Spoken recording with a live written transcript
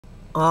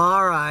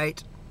All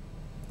right,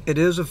 it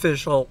is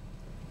official.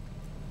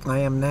 I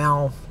am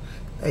now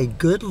a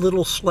good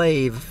little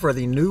slave for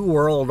the New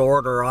World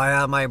Order. I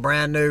have my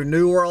brand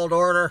new World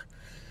Order.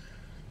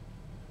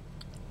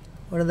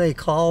 What do they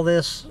call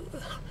this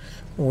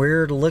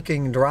weird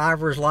looking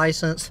driver's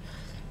license?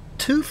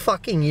 2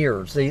 fucking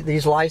years.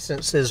 These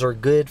licenses are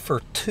good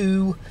for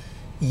 2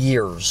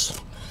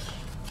 years.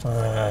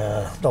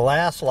 The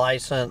last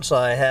license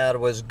I had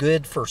was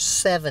good for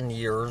 7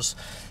 years.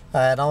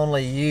 I had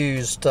only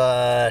used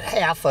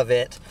half of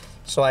it,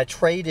 so I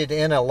traded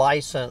in a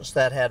license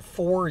that had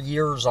 4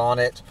 years on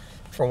it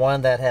for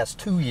one that has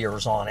 2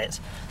 years on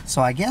it.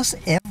 So I guess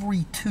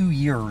every 2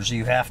 years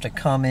you have to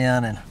come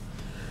in and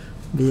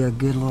be a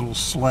good little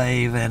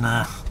slave. And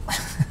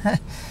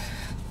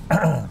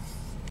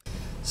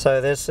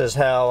so this is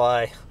how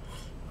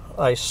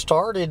I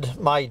started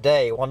my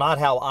day. Well, not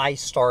how I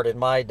started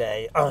my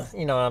day,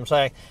 you know what I'm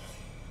saying?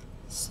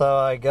 So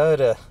I go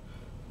to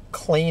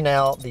clean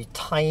out the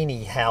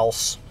tiny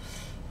house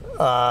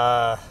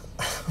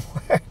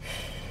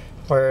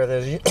where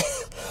this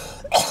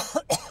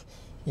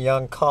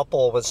young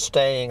couple was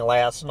staying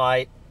last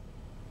night,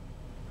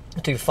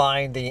 to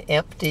find the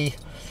empty,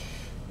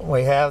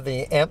 we have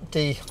the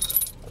empty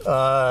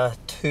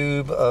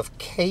tube of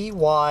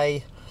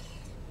KY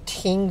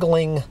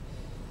tingling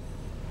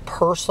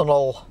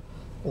personal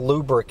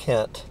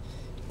lubricant.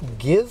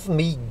 Give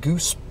me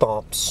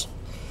goosebumps.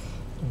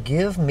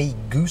 Give me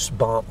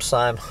goosebumps.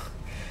 I'm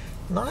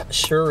not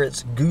sure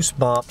it's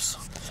goosebumps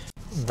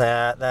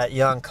that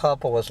young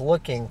couple was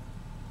looking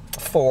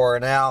for.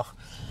 Now,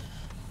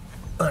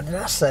 did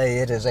I say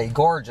it is a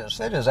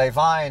gorgeous, it is a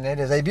fine, it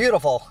is a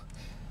beautiful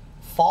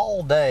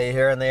fall day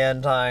here in the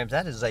end times.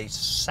 That is a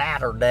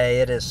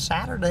Saturday. It is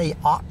Saturday,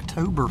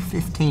 October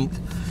 15th,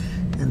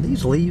 and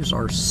these leaves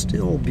are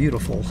still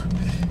beautiful.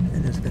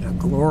 And it's been a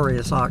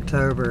glorious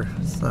October.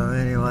 So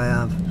anyway,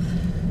 I'm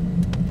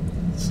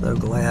so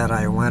glad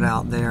I went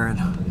out there and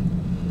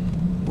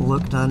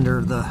looked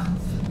under the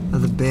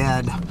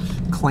bed,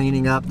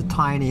 cleaning up the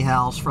tiny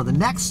house for the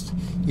next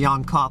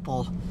young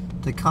couple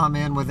to come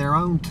in with their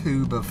own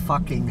tube of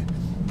fucking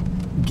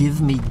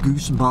give me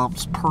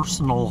goosebumps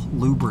personal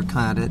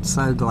lubricant. It's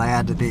so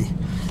glad to be,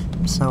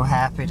 I'm so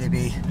happy to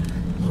be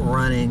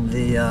running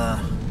the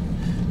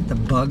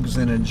bugs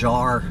in a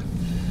jar.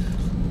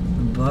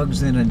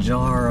 Bugs in a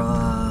jar,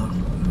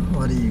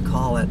 what do you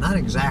call it? Not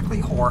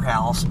exactly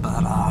whorehouse,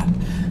 but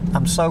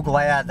I'm so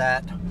glad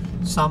that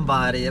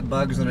somebody at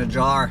Bugs in a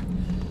Jar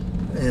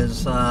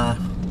is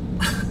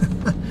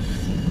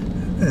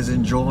is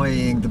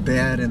enjoying the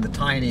bed in the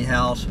tiny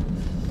house.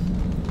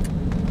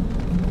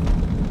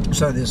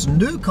 So this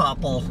new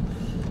couple,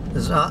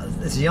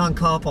 this young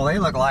couple, they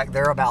look like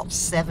they're about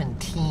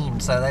 17,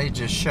 so they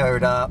just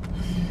showed up,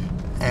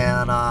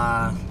 and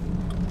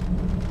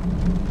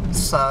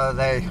so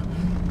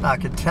I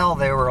could tell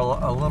they were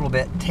a little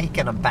bit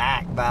taken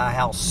aback by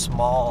how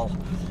small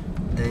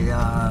the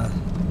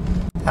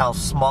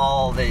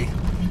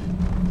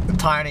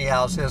tiny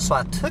house is. So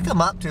I took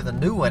them up to the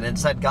new one and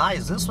said,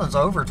 guys, this one's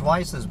over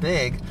twice as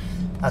big.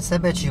 I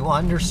said, but you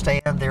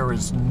understand there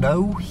is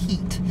no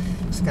heat.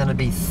 It's going to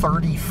be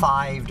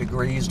 35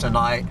 degrees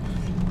tonight.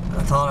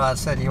 I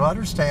said, you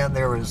understand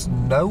there is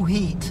no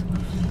heat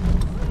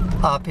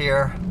up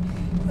here.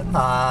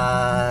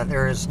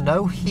 There is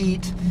no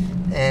heat,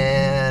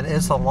 and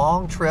it's a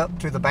long trip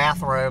to the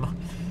bathroom.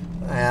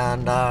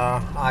 And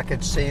I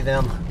could see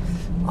them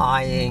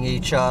eyeing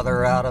each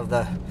other out of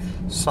the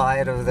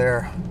side of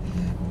their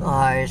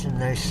eyes,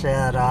 and they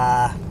said,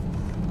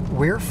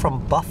 we're from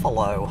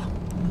Buffalo.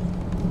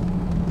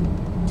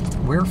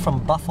 We're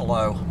from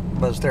Buffalo,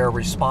 was their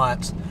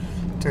response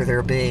to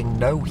there being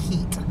no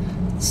heat.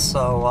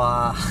 So,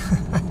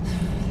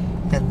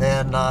 and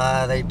then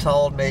they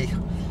told me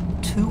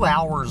 2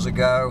 hours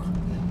ago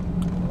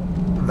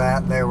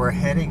that they were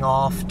heading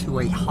off to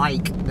a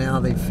hike. Now,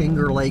 the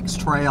Finger Lakes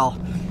Trail,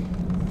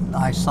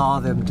 I saw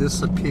them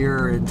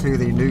disappear into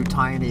the new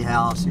tiny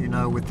house, you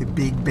know, with the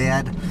big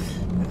bed.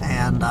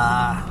 And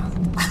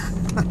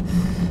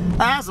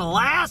that's the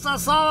last I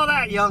saw of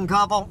that young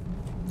couple.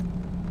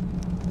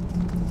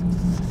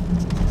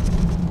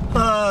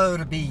 Oh,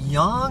 to be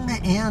young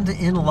and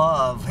in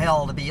love.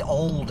 Hell, to be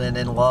old and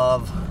in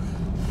love.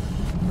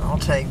 I'll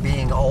take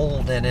being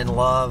old and in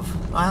love.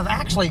 I've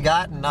actually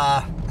gotten,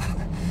 I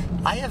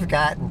have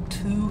gotten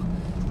 2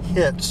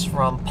 hits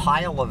from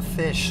Pile of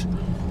Fish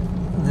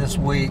this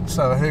week,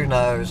 so who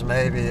knows,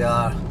 maybe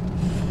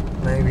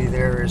maybe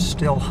there is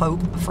still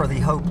hope for the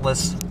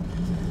hopeless.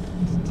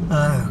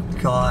 Oh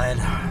God.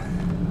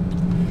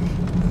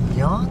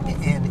 Young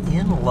and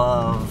in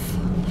love.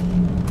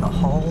 The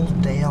whole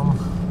damn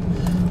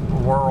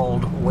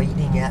world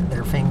waiting at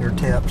their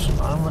fingertips.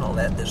 I'm gonna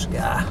let this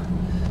guy,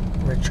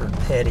 Richard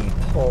Petty,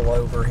 pull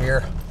over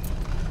here.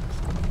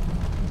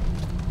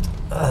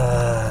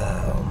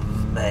 Oh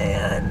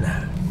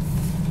man.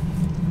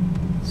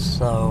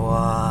 So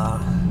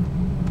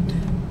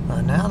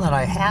now that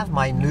I have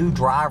my new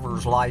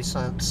driver's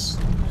license,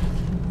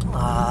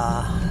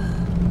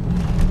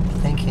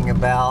 thinking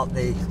about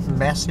the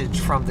message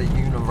from the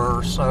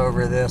universe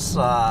over this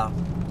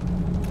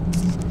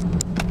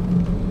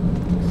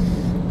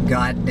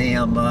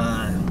goddamn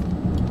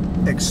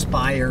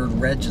expired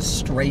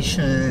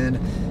registration.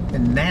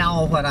 And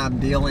now what I'm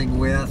dealing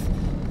with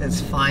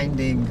is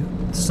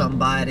finding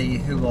somebody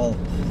who will,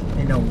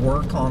 you know,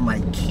 work on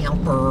my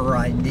camper.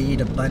 I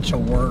need a bunch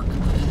of work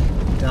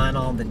done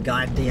on the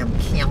goddamn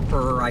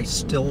camper. I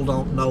still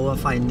don't know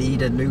if I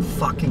need a new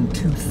fucking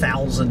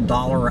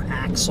 $2,000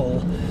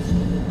 axle.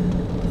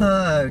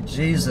 Oh,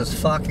 Jesus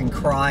fucking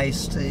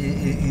Christ.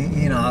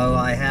 You know,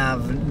 I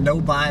have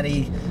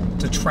nobody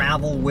to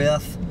travel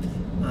with.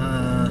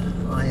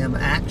 I am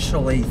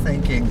actually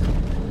thinking,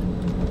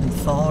 the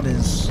thought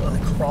is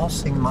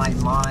crossing my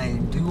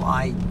mind, do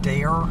I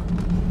dare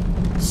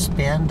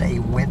spend a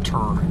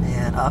winter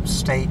in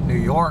upstate New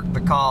York?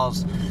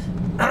 Because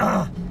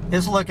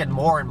it's looking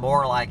more and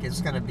more like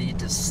it's going to be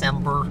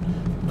December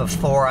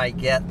before I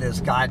get this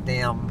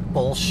goddamn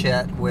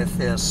bullshit with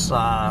this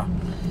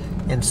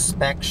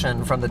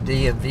inspection from the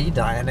DMV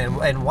done.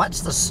 And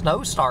once the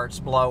snow starts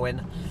blowing,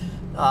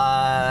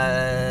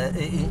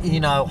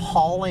 you know,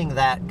 hauling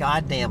that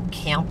goddamn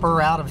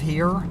camper out of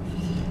here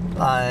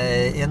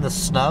in the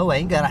snow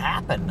ain't gonna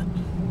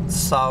happen.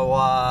 So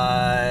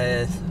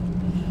I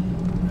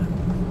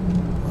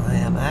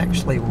am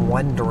actually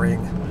wondering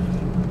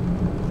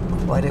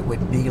what it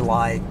would be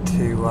like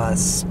to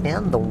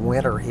spend the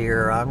winter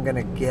here. I'm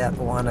gonna get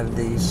one of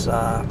these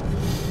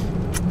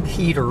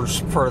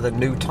heaters for the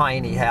new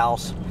tiny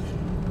house.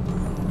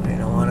 You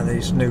know, one of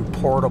these new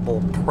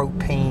portable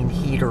propane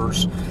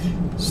heaters.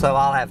 So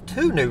I'll have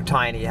two new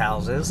tiny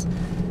houses.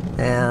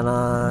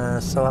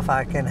 And so if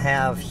I can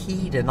have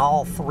heat in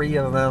all three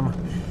of them,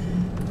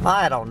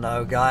 I don't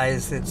know,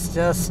 guys. It's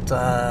just,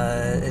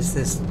 it's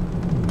this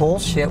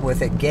bullshit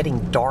with it getting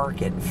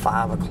dark at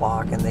 5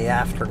 o'clock in the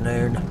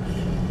afternoon.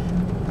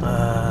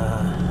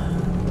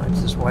 Which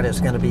is what it's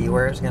going to be,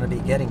 where it's going to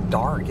be getting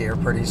dark here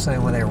pretty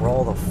soon when they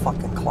roll the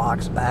fucking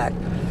clocks back.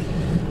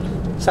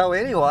 So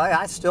anyway,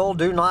 I still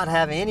do not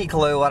have any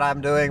clue what I'm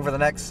doing for the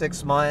next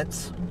 6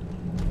 months.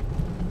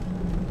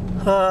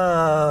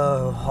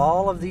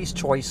 All of these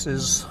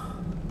choices.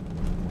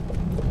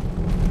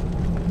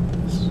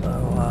 So,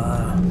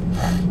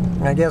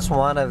 I guess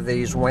one of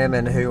these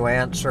women who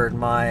answered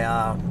my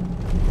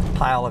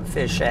pile of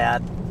fish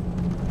ad,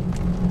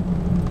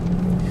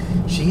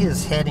 she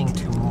is heading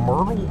to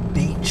Myrtle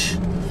Beach,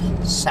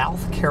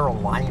 South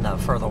Carolina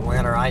for the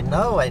winter. I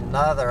know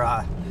another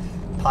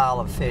pile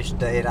of fish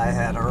date I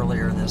had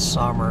earlier this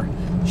summer.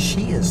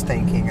 She is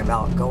thinking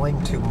about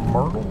going to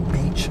Myrtle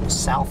Beach,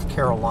 South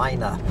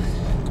Carolina.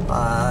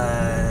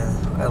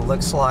 It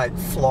looks like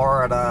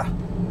Florida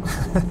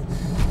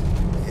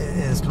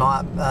is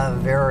not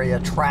very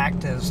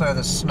attractive, so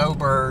the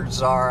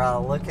snowbirds are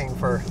looking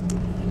for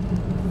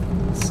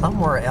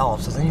somewhere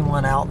else. Does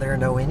anyone out there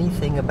know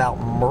anything about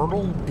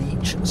Myrtle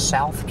Beach,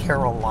 South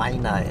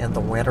Carolina in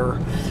the winter?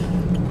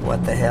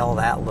 What the hell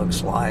that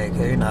looks like?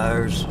 Who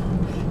knows?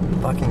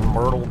 Fucking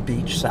Myrtle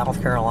Beach,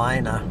 South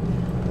Carolina.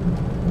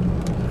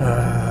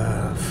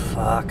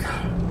 Fuck.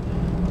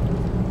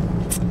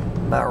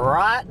 But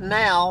right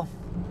now,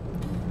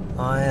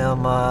 I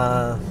am,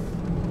 I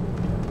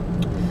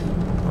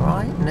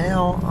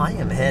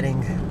am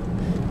heading,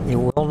 you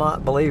will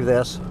not believe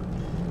this,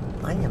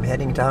 I am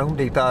heading to Home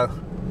Depot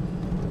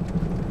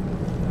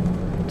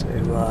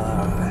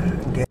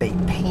to get a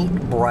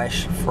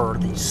paintbrush for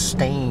the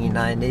stain.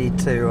 I need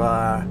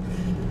to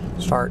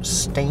start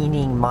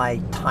staining my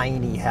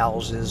tiny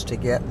houses to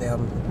get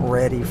them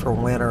ready for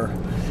winter.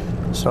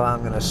 So I'm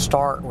going to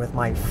start with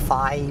my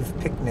 5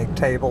 picnic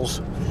tables.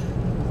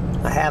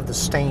 I have the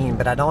stain,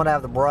 but I don't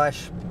have the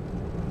brush.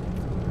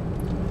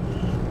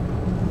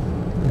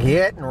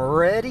 Getting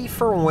ready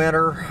for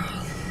winter.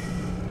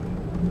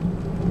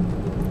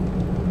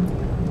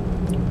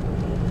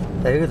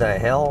 Who the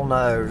hell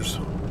knows?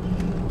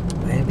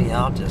 Maybe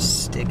I'll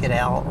just stick it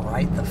out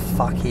right the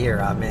fuck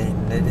here. I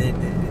mean,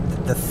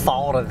 the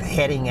thought of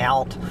heading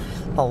out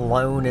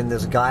alone in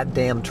this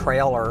goddamn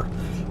trailer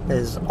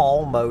is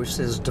almost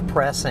as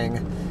depressing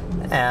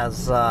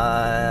as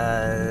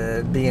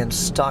being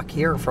stuck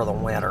here for the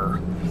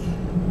winter.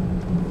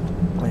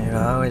 You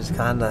know, it's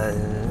kind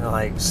of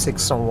like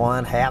 6 of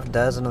one, half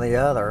dozen of the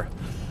other.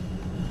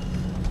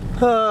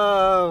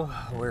 Oh,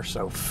 we're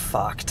so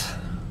fucked.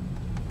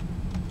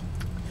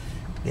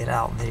 Get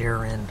out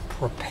there and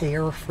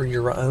prepare for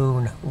your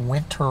own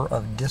winter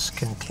of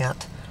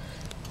discontent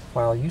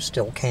while you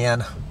still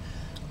can.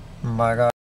 My God.